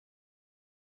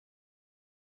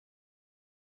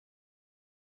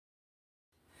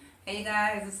Hey you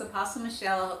guys, it's Apostle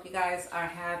Michelle. I hope you guys are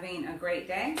having a great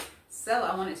day. So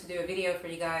I wanted to do a video for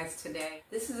you guys today.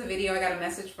 This is a video, I got a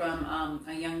message from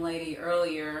a young lady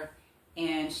earlier,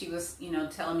 and she was,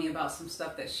 telling me about some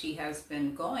stuff that she has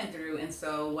been going through. And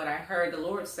so what I heard the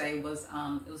Lord say was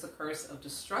it was a curse of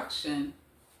destruction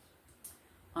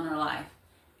on her life.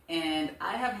 And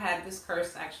I have had this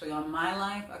curse actually on my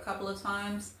life a couple of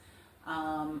times.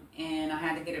 And I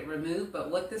had to get it removed.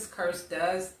 But what this curse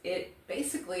does, it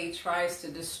basically tries to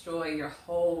destroy your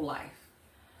whole life.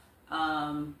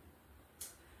 And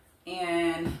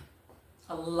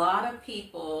a lot of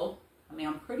people,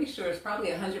 I'm pretty sure it's probably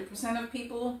 100% of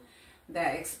people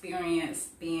that experience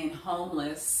being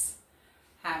homeless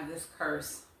have this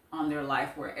curse on their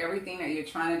life where everything that you're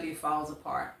trying to do falls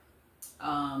apart.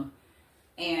 And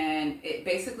it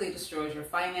basically destroys your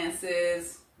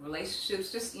finances,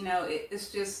 relationships,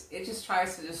 it just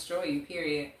tries to destroy you,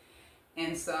 period.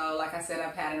 And so, like I said,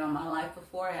 I've had it on my life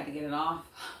before. I had to get it off.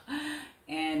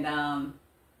 And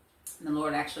the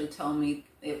Lord actually told me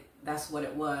that's what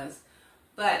it was.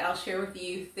 But I'll share with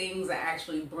you things that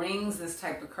actually brings this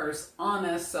type of curse on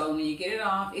us. So when you get it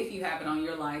off, if you have it on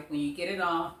your life, when you get it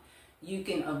off, you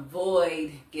can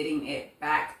avoid getting it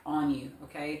back on you,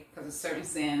 okay? Because of certain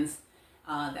sins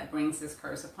that brings this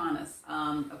curse upon us.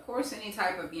 Of course, any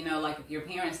type of, like if your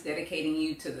parents dedicating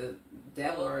you to the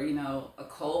devil or,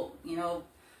 occult,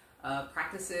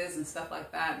 practices and stuff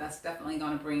like that, that's definitely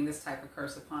going to bring this type of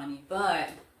curse upon you. But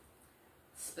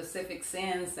specific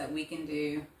sins that we can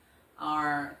do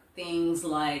are things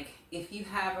like if you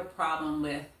have a problem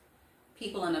with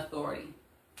people in authority,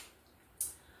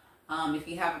 if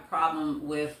you have a problem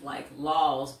with like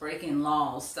laws, breaking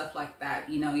laws, stuff like that,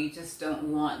 you just don't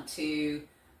want to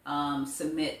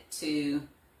submit to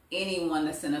anyone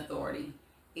that's in authority.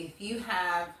 If you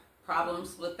have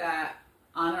problems with that,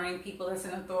 honoring people that's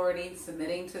in authority,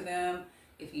 submitting to them,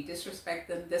 if you disrespect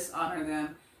them, dishonor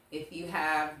them, if you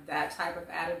have that type of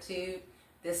attitude,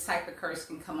 this type of curse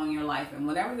can come on your life. And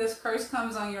whenever this curse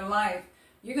comes on your life,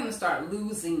 you're going to start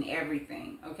losing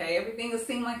everything, okay? Everything will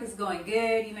seem like it's going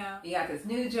good, You got this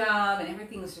new job and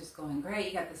everything is just going great.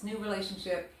 You got this new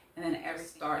relationship and then everything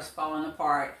starts falling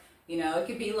apart. It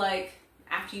could be like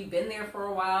after you've been there for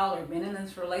a while or been in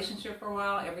this relationship for a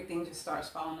while, everything just starts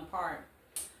falling apart.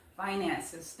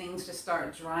 Finances, things just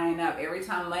start drying up. Every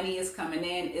time money is coming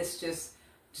in, it's just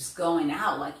going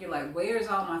out. Like you're like, where's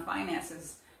all my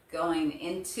finances going?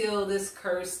 Until this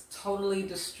curse totally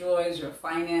destroys your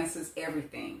finances,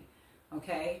 everything.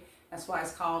 Okay? That's why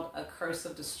it's called a curse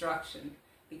of destruction,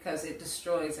 because it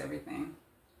destroys everything.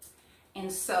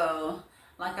 And so,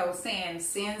 like I was saying,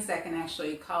 sins that can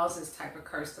actually cause this type of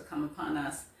curse to come upon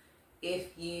us.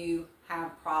 If you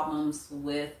have problems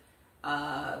with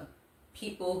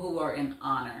people who are in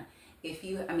honor,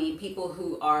 people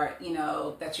who are,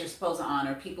 that you're supposed to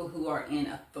honor, people who are in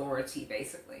authority,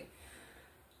 basically.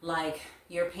 Like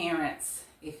your parents,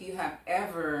 if you have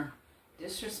ever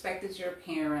disrespected your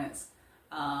parents,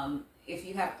 if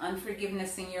you have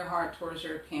unforgiveness in your heart towards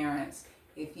your parents,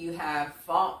 if you have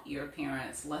fought your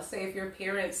parents, let's say if your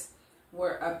parents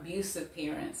were abusive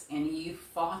parents and you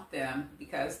fought them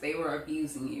because they were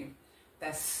abusing you,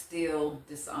 that's still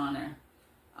dishonor.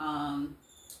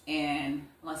 And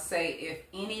let's say if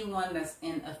anyone that's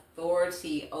in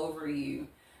authority over you,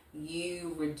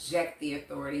 you reject the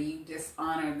authority, you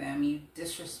dishonor them, you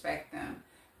disrespect them,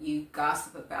 you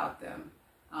gossip about them,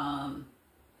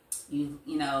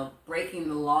 breaking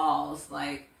the laws,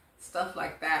 like stuff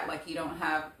like that, like you don't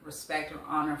have respect or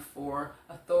honor for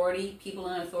authority, people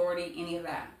in authority, any of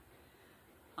that.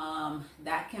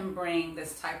 That can bring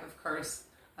this type of curse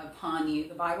upon you.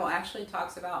 The Bible actually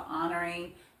talks about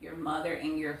honoring your mother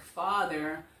and your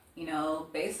father,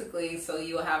 basically so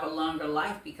you'll have a longer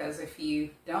life, because if you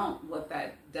don't, what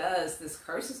that does, this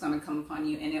curse is going to come upon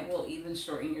you, and it will even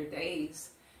shorten your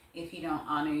days if you don't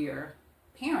honor your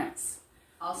parents.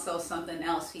 Also, something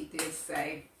else he did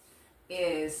say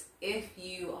is if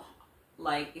you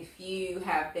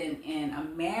have been in a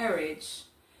marriage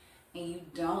and you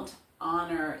don't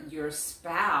honor your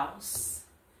spouse,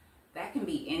 that can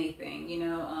be anything,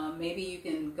 maybe you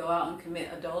can go out and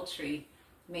commit adultery.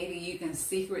 Maybe you can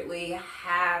secretly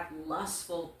have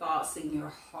lustful thoughts in your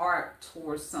heart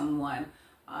towards someone.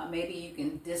 Maybe you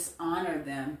can dishonor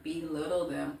them, belittle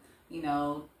them,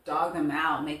 dog them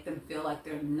out, make them feel like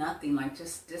they're nothing, like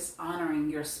just dishonoring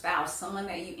your spouse, someone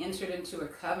that you entered into a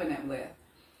covenant with.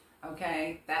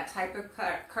 Okay, that type of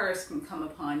curse can come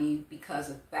upon you because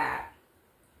of that.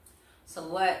 So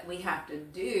what we have to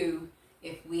do,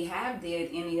 if we have did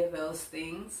any of those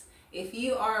things, if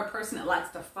you are a person that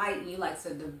likes to fight and you like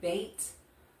to debate,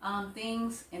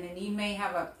 things, and then you may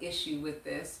have an issue with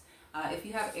this. If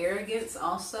you have arrogance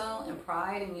also and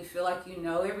pride, and you feel like you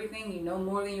know everything, you know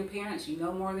more than your parents, you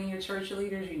know more than your church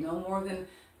leaders, you know more than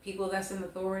people that's in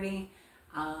authority,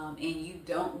 and you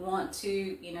don't want to,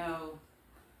 you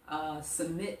know,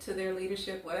 submit to their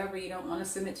leadership, whatever, you don't want to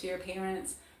submit to your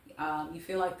parents, you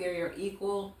feel like they're your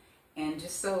equal, and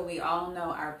just so we all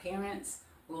know, our parents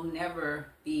will never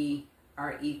be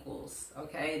our equals,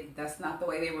 okay? That's not the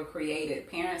way they were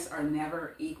created. Parents are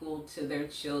never equal to their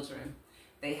children.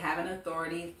 They have an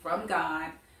authority from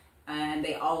God, and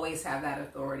they always have that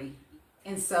authority.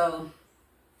 And so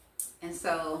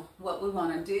what we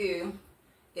want to do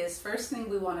is, first thing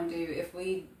we want to do, if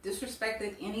we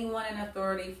disrespected anyone in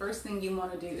authority, first thing you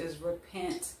want to do is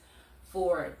repent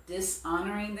for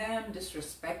dishonoring them,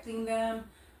 disrespecting them.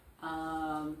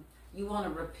 You want to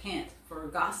repent for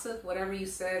gossip, whatever you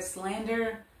said,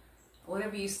 slander,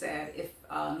 whatever you said. If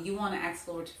you want to ask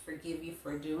the Lord to forgive you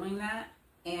for doing that,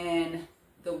 and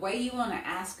the way you want to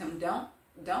ask Him,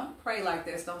 don't pray like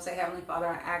this. Don't say, Heavenly Father,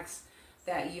 I ask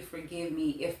that you forgive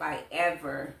me if I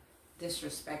ever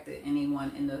disrespected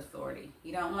anyone in the authority.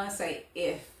 You don't want to say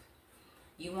if.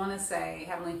 You want to say,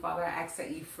 Heavenly Father, I ask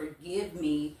that you forgive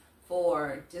me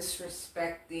for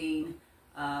disrespecting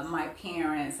my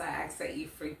parents. I ask that you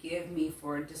forgive me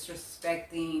for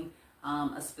disrespecting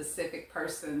a specific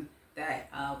person that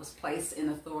was placed in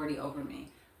authority over me.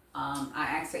 I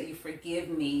ask that you forgive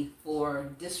me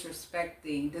for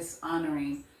disrespecting,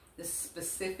 dishonoring this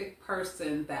specific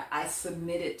person that I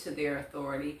submitted to their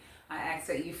authority. I ask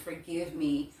that you forgive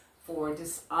me for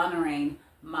dishonoring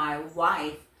my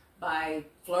wife by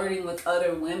flirting with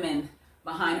other women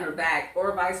behind her back,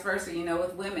 or vice versa, you know,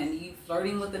 with women, you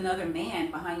flirting with another man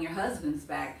behind your husband's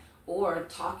back, or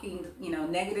talking, you know,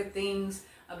 negative things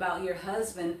about your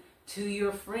husband to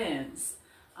your friends,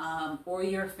 or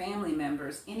your family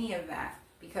members, any of that,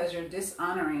 because you're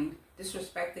dishonoring,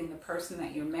 disrespecting the person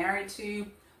that you're married to,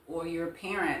 or your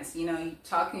parents, you know, you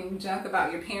talking junk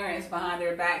about your parents behind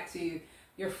their back to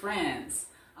your friends,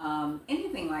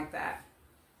 anything like that.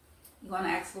 You want to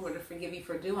ask the Lord to forgive you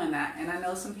for doing that. And I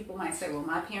know some people might say, well,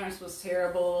 my parents was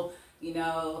terrible, you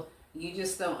know, you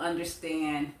just don't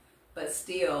understand. But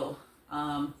still,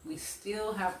 we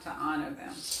still have to honor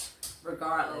them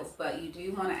regardless. But you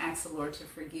do want to ask the Lord to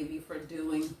forgive you for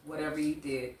doing whatever you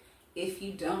did. If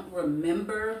you don't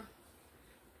remember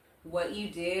what you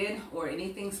did or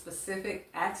anything specific,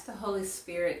 ask the Holy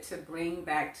Spirit to bring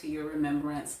back to your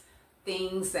remembrance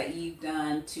things that you've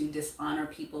done to dishonor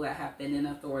people that have been in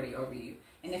authority over you.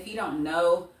 And if you don't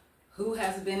know who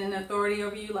has been in authority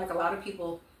over you, like a lot of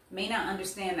people may not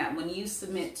understand that when you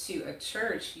submit to a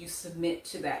church, you submit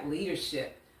to that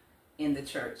leadership in the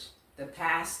church, the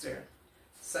pastor.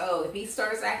 So if he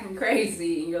starts acting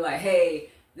crazy and you're like, hey,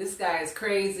 this guy is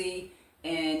crazy,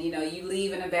 and you know, you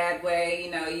leave in a bad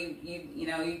way,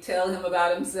 you tell him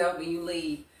about himself and you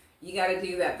leave. You got to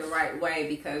do that the right way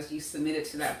because you submitted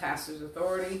to that pastor's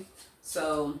authority.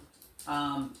 So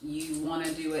you want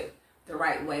to do it the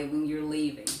right way when you're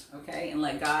leaving, okay? And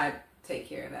let God take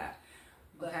care of that,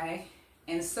 okay?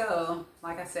 And so,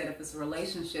 like I said, if it's a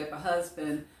relationship, a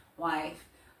husband, wife,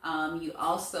 you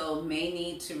also may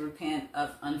need to repent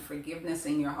of unforgiveness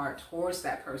in your heart towards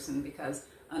that person, because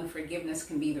unforgiveness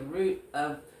can be the root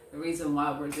of the reason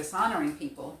why we're dishonoring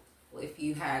people. If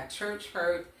you had church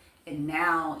hurt, and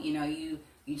now, you know, you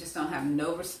just don't have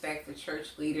no respect for church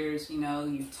leaders, you know,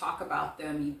 you talk about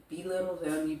them, you belittle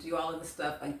them, you do all of the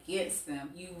stuff against them.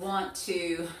 You want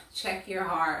to check your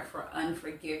heart for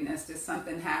unforgiveness. Did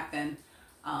something happen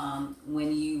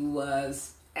when you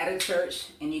was at a church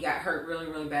and you got hurt really,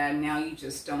 really bad, and now you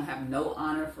just don't have no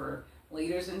honor for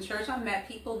leaders in church? I met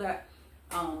people that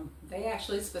they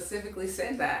actually specifically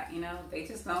said that, you know, they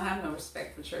just don't have no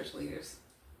respect for church leaders.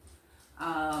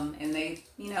 And they,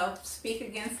 you know, speak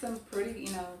against them pretty,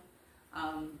 you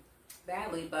know,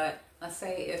 badly. But let's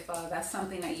say if that's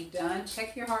something that you've done,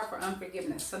 check your heart for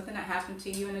unforgiveness. Something that happened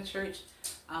to you in the church,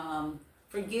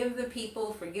 forgive the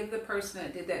people, forgive the person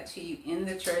that did that to you in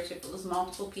the church. If it was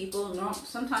multiple people,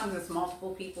 sometimes it's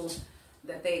multiple people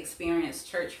that they experience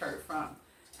church hurt from.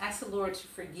 Ask the Lord to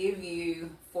forgive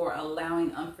you for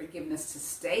allowing unforgiveness to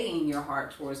stay in your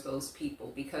heart towards those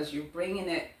people, because you're bringing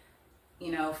it,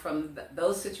 you know, from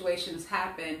those situations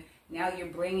happen, now you're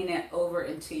bringing it over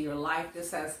into your life.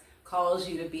 This has caused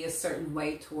you to be a certain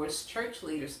way towards church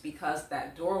leaders because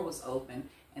that door was open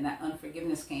and that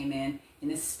unforgiveness came in,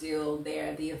 and it's still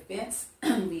there. The offense,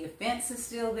 the offense is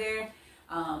still there.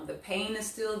 The pain is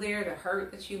still there. The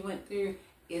hurt that you went through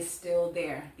is still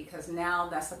there, because now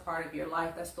that's a part of your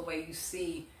life. That's the way you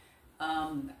see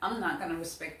I'm not going to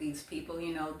respect these people.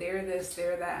 You know, they're this,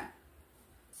 they're that.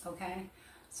 Okay?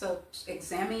 So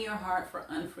examine your heart for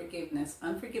unforgiveness.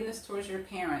 Unforgiveness towards your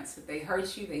parents. If they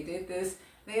hurt you, they did this,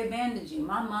 they abandoned you.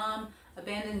 My mom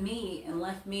abandoned me and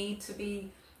left me to be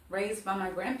raised by my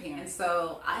grandparents.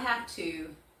 So I have to,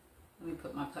 let me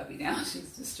put my puppy down.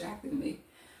 She's distracting me.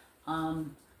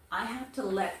 I have to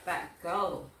let that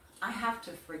go. I have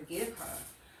to forgive her.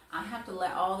 I have to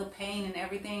let all the pain and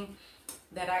everything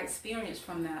that I experienced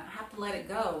from that, I have to let it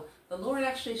go. The Lord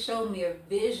actually showed me a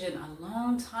vision a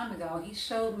long time ago. He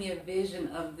showed me a vision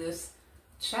of this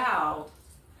child.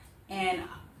 And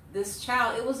this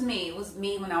child, it was me. It was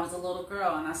me when I was a little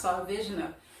girl. And I saw a vision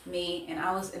of me, and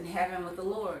I was in heaven with the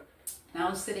Lord. And I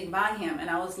was sitting by him, and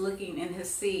I was looking in his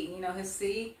sea. You know, his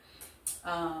sea?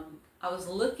 I was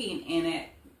looking in it,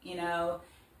 you know,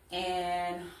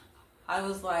 and I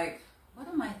was like, what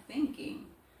am I thinking?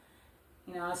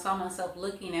 You know, I saw myself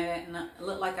looking at it, and it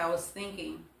looked like I was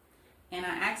thinking. And I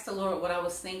asked the Lord what I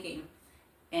was thinking.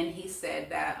 And he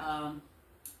said that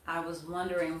I was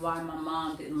wondering why my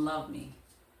mom didn't love me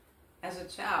as a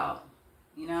child.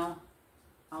 You know,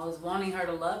 I was wanting her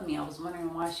to love me. I was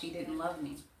wondering why she didn't love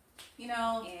me. You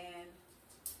know, and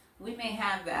we may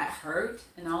have that hurt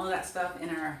and all of that stuff in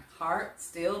our heart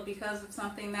still because of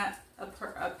something that a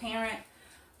parent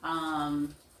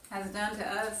has done to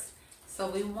us. So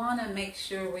we want to make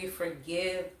sure we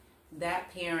forgive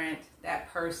that parent, that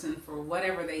person for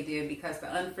whatever they did, because the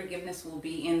unforgiveness will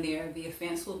be in there, the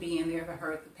offense will be in there, the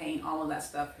hurt, the pain, all of that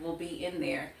stuff will be in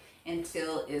there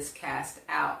until it's cast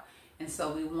out. And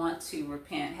so we want to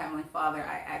repent. Heavenly Father,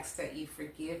 I ask that you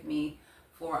forgive me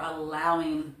for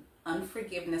allowing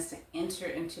unforgiveness to enter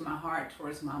into my heart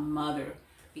towards my mother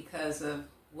because of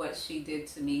what she did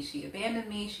to me. She abandoned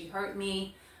me, she hurt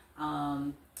me,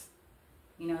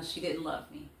 you know, she didn't love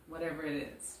me, whatever it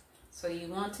is. So you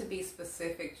want to be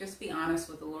specific. Just be honest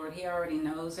with the Lord. He already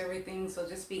knows everything, so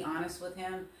just be honest with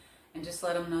him and just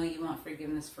let him know you want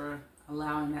forgiveness for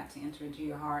allowing that to enter into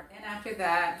your heart. And after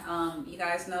that, you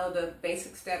guys know the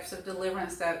basic steps of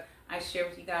deliverance that I share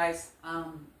with you guys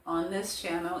on this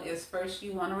channel is first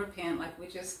you want to repent like we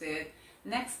just did.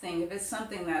 Next thing, if it's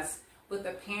something that's with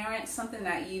a parent, something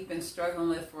that you've been struggling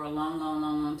with for a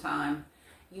long time,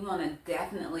 you want to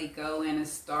definitely go in and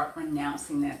start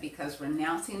renouncing that, because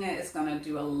renouncing it is going to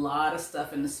do a lot of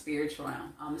stuff in the spiritual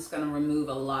realm. It's going to remove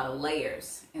a lot of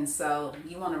layers. And so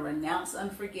you want to renounce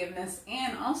unforgiveness.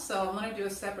 And also I want to do a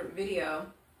separate video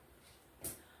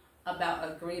about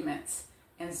agreements.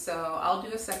 And so I'll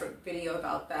do a separate video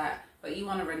about that. But you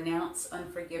want to renounce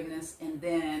unforgiveness, and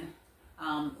then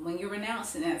when you're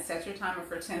renouncing it, set your timer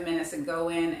for 10 minutes and go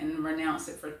in and renounce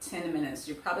it for 10 minutes.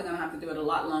 You're probably going to have to do it a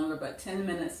lot longer, but 10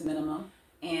 minutes minimum.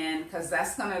 And because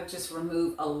that's going to just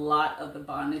remove a lot of the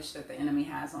bondage that the enemy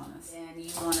has on us. And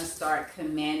you want to start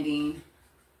commanding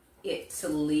it to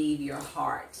leave your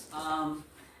heart.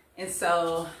 And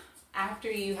so after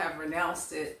you have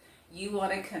renounced it, you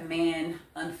want to command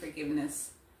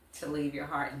unforgiveness to leave your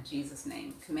heart in Jesus'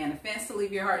 name. Command offense to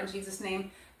leave your heart in Jesus' name.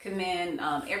 Command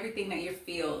everything that you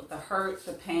feel, the hurt,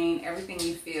 the pain, everything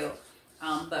you feel.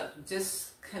 But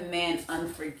just command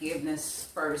unforgiveness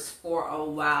first for a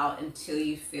while until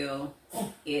you feel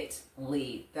it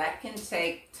leave. That can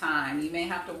take time. You may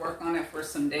have to work on it for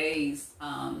some days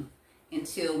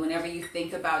until whenever you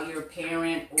think about your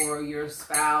parent or your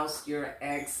spouse, your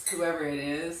ex, whoever it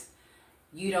is,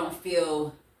 you don't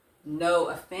feel no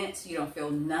offense, you don't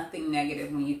feel nothing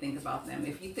negative when you think about them.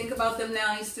 If you think about them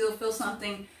now, you still feel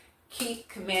something, keep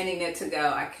commanding it to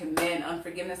go. I command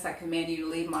unforgiveness. I command you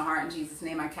to leave my heart in Jesus'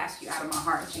 name. I cast you out of my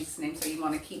heart in Jesus' name. So you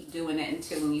want to keep doing it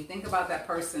until when you think about that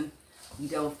person, you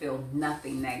don't feel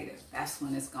nothing negative. That's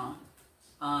when it's gone.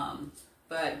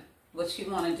 But what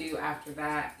you want to do after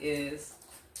that is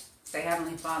say,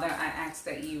 Heavenly Father, I ask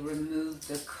that you remove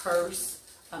the curse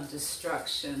of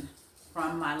destruction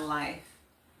from my life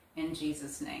in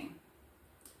Jesus' name.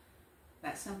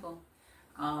 That's simple.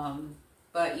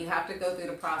 But you have to go through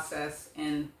the process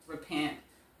and repent.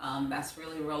 That's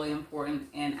really important.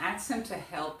 And ask him to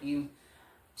help you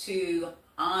to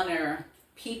honor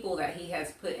people that he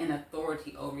has put in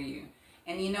authority over you.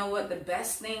 And you know what? The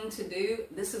best thing to do,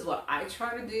 this is what I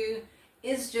try to do,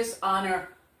 is just honor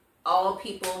all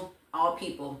people,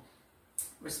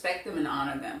 respect them and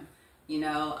honor them. You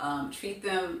know, treat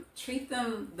them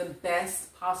the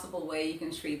best possible way you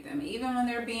can treat them, even when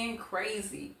they're being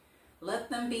crazy. Let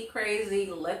them be crazy.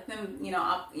 Let them,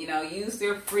 use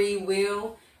their free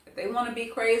will. If they want to be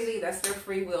crazy, that's their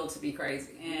free will to be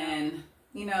crazy. And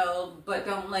but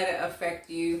don't let it affect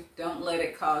you. Don't let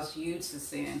it cause you to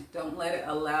sin. Don't let it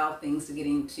allow things to get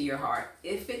into your heart.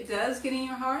 If it does get in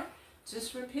your heart,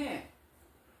 just repent.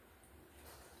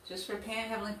 Just repent.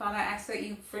 Heavenly Father, I ask that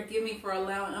you forgive me for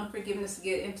allowing unforgiveness to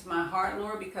get into my heart,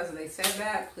 Lord, because they said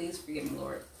that. Please forgive me,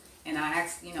 Lord. And I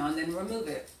ask, and then remove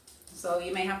it. So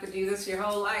you may have to do this your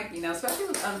whole life, especially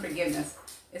with unforgiveness.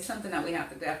 It's something that we have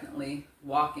to definitely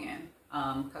walk in,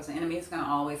 because the enemy is going to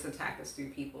always attack us through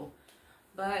people.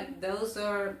 But those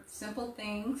are simple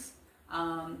things.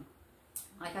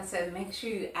 Like I said, make sure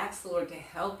you ask the Lord to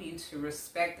help you to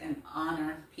respect and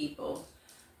honor people.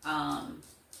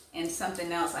 And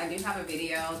something else, I do have a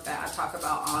video that I talk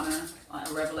about honor,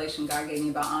 a revelation God gave me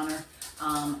about honor.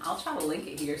 I'll try to link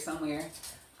it here somewhere.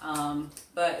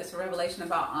 But it's a revelation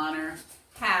about honor,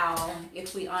 how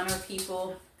if we honor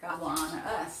people, God will honor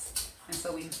us. And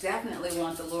so we definitely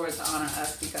want the Lord to honor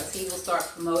us, because he will start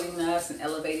promoting us and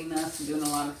elevating us and doing a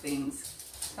lot of things.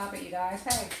 Stop it, you guys.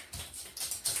 Hey,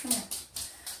 come here.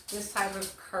 This type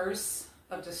of curse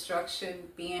of destruction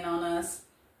being on us,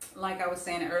 like I was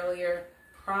saying earlier,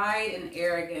 pride and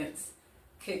arrogance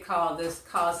could cause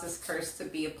this curse to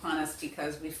be upon us,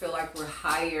 because we feel like we're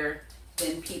higher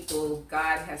than people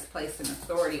God has placed in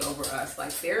authority over us.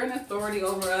 Like they're in authority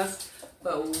over us,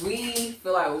 but we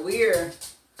feel like we're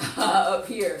up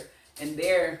here and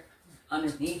they're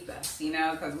underneath us,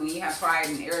 because when you have pride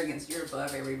and arrogance, you're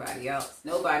above everybody else.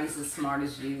 Nobody's as smart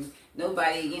as you.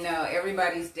 Nobody,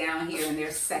 everybody's down here and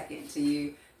they're second to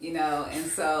you, and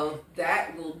so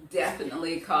that will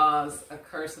definitely cause a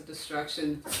curse of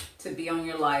destruction to be on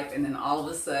your life. And then all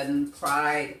of a sudden,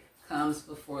 pride comes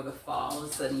before the fall. All of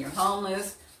a sudden, you're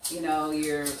homeless, you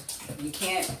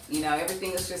can't,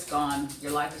 everything is just gone.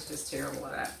 Your life is just terrible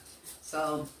at that.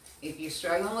 So if you're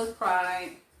struggling with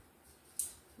pride,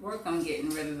 work on getting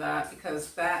rid of that,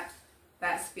 because that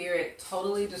spirit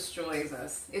totally destroys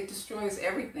us. It destroys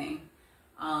everything.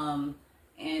 And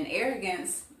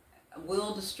arrogance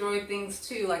will destroy things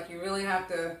too. Like you really have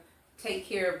to take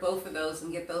care of both of those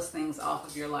and get those things off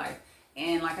of your life.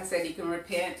 And like I said, you can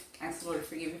repent, ask the Lord to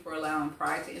forgive you for allowing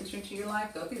pride to enter into your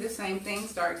life. Go through the same thing.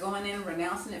 Start going in,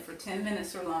 renouncing it for 10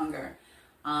 minutes or longer.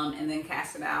 And then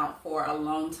cast it out for a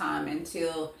long time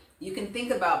until you can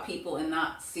think about people and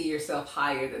not see yourself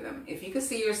higher than them. If you can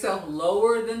see yourself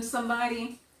lower than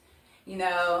somebody,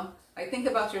 like think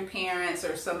about your parents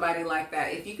or somebody like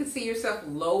that. If you can see yourself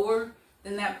lower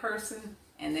than that person,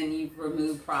 and then you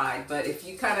remove pride. But if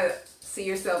you kind of see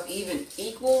yourself even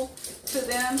equal to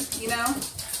them,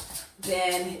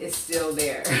 then it's still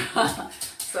there.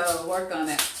 So work on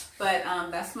it. But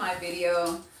that's my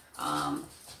video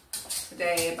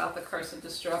today about the curse of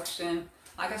destruction.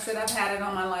 Like I said, I've had it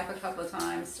on my life a couple of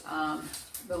times.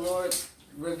 The Lord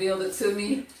revealed it to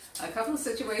me. A couple of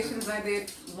situations I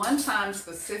did. One time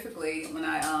specifically when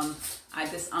I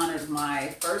dishonored my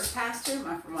first pastor.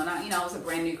 When I was a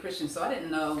brand new Christian, so I didn't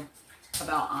know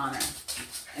about honor,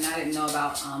 and I didn't know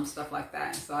about stuff like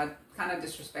that. So I kind of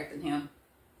disrespected him,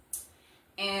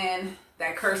 and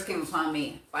that curse came upon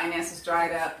me. Finances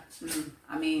dried up.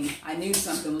 I knew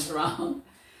something was wrong.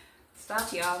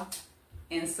 Stop, y'all.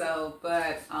 And so,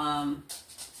 but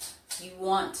you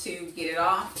want to get it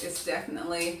off. It's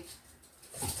definitely,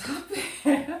 stop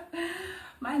it.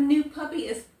 My new puppy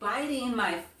is biting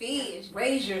my feet.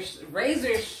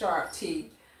 Razor sharp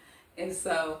teeth. And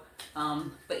so,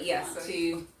 but yes, so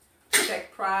to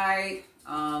check pride,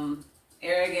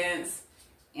 arrogance,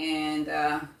 and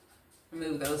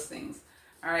remove those things.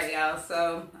 All right, y'all.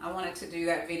 So I wanted to do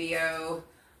that video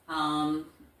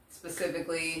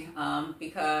specifically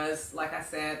because, like I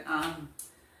said,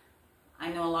 I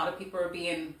know a lot of people are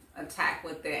being attacked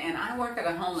with it, and I work at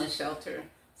a homeless shelter.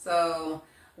 So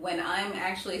when I'm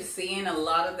actually seeing a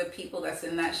lot of the people that's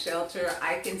in that shelter,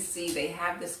 I can see they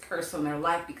have this curse on their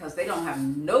life because they don't have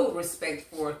no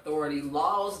respect for authority,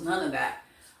 laws, none of that.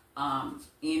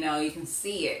 You can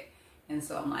see it. And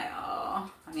so I'm like,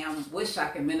 oh, I wish I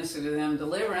could minister to them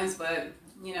deliverance, but,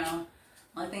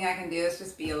 only thing I can do is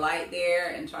just be a light there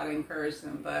and try to encourage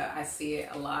them. But I see it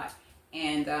a lot.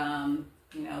 And,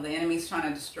 the enemy's trying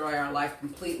to destroy our life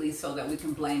completely so that we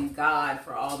can blame God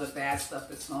for all the bad stuff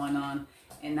that's going on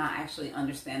and not actually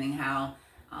understanding how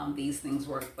these things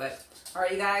work. But, all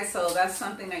right, you guys, so that's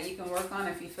something that you can work on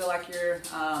if you feel like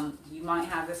you might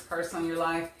have this curse on your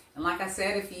life. And like I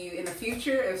said, if you, in the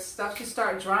future, if stuff should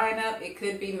start drying up, it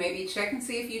could be maybe check and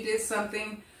see if you did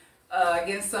something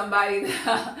against somebody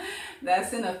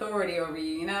that's in authority over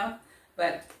you,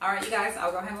 But, all right, you guys,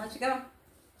 I'll go ahead and let you go.